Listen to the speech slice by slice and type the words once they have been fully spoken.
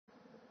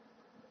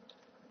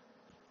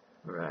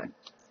Alright.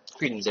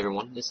 Greetings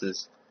everyone, this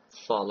is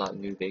Fallout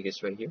New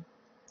Vegas right here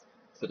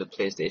for the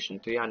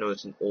PlayStation 3. I know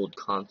it's an old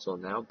console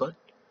now, but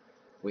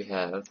we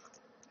have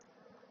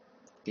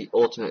the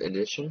Ultimate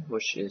Edition,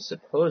 which is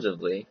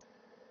supposedly,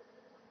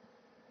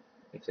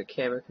 if the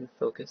camera can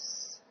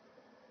focus,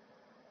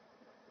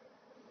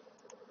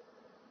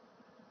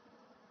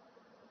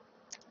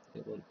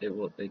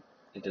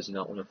 it does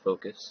not want to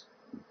focus.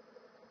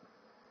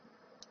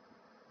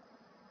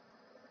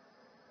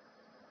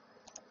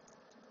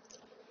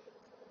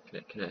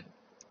 Can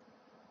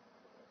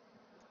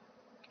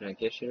I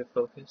get you to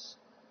focus?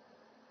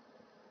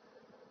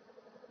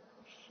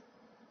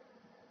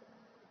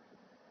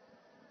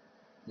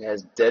 It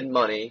has Dead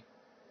Money,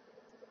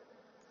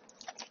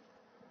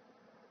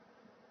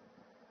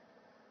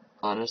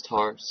 Honest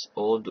Hearts,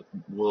 Old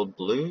World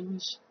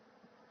Blues,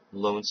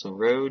 Lonesome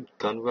Road,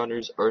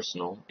 Gunrunner's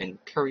Arsenal, and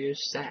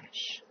Courier's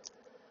Stash.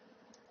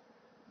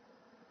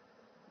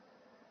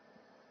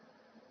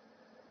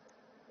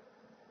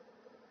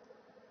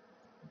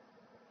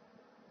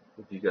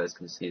 If you guys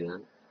can see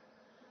that.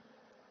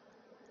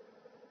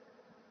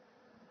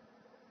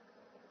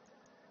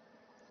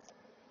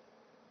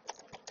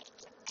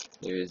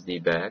 Here's the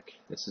back.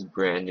 This is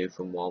brand new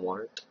from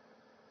Walmart.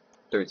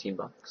 13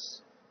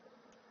 bucks.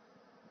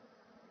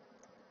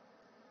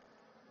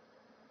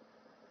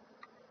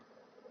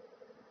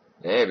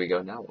 There we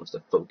go, now it wants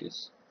to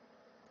focus.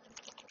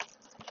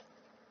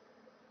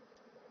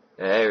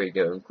 There we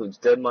go, includes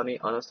Dead Money,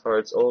 Honest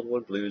Hearts, Old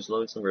World Blues,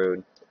 Lonesome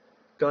Road,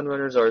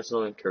 Gunrunner's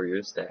Arsenal, and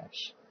Courier's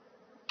Stash.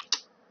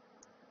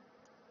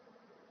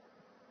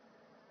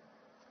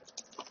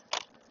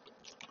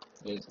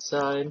 Here's the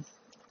side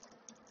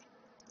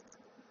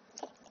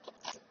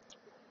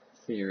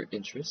for your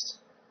interest.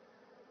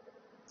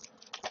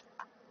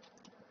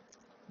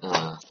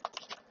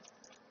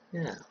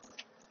 Yeah.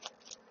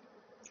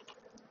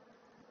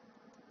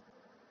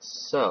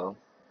 So,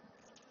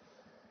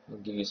 I'll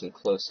give you some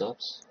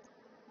close-ups.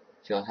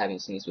 If y'all haven't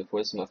seen this before,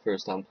 this is my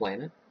first time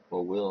playing it,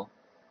 or will,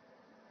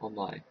 on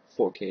my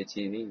 4K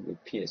TV with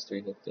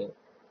PS3 hooked up.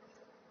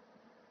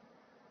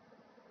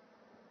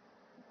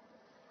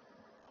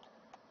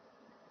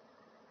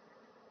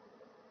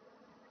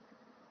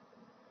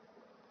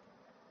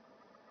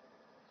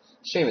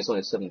 Shame it's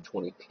only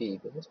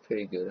 720p, but that's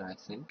pretty good, I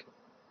think,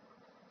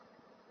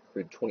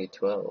 for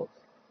 2012.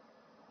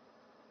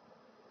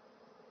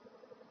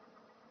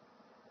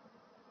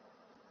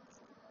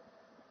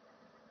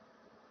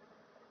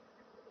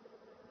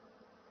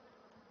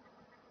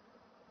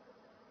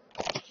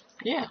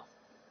 Yeah.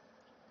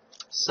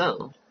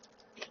 So,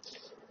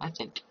 I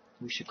think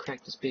we should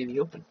crack this baby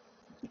open.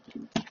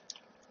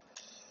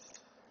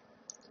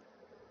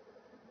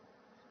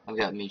 I've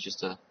got me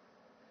just a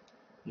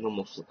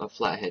normal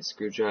flathead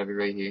screwdriver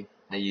right here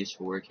I use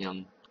for working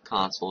on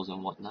consoles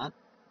and whatnot.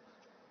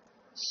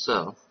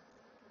 So,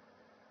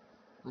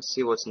 let's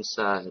see what's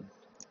inside.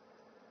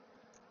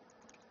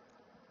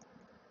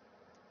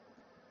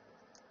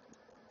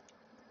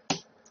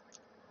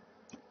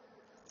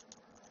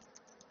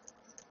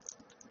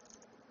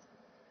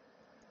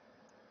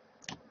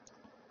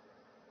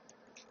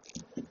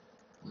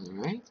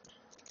 Alright.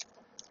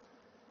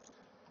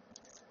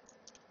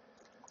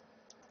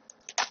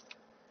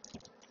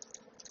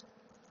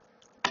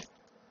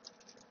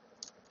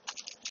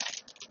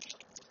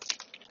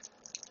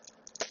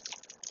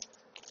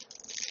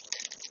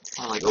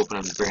 I like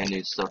opening brand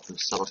new stuff from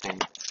cellophane.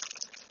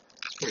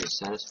 It's very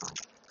satisfying.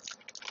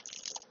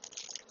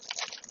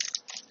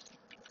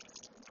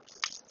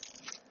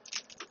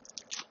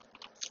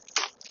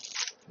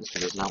 This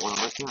one does not want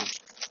to let go.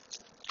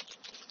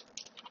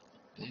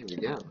 There we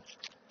go.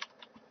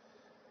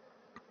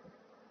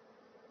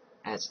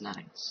 That's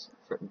nice.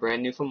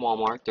 Brand new from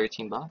Walmart,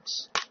 13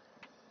 bucks.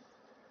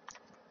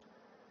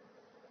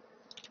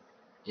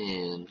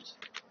 And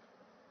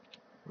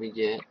we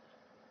get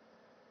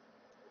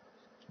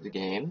the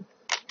game.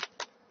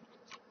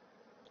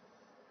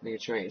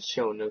 Make sure it's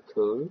show no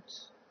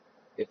codes,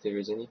 if there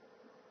is any.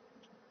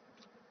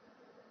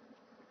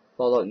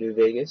 Fallout New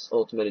Vegas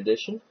Ultimate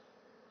Edition,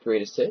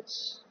 Greatest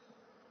Hits.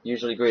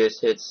 Usually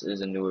Greatest Hits is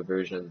a newer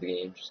version of the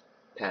game, just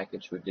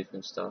packaged with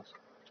different stuff.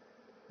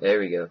 There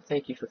we go.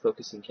 Thank you for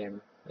focusing, camera.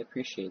 I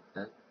appreciate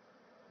that.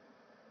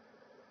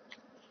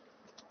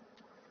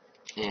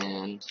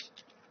 And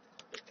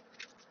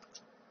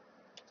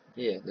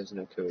yeah, there's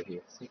no code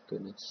here. Thank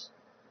goodness.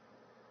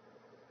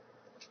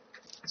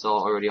 It's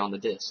all already on the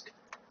disc.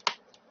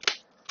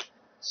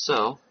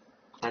 So,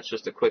 that's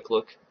just a quick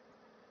look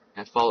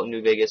at Fallout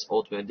New Vegas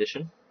Ultimate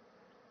Edition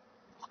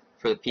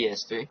for the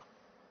PS3.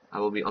 I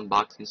will be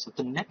unboxing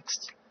something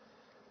next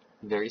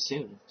very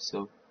soon,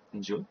 so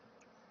enjoy.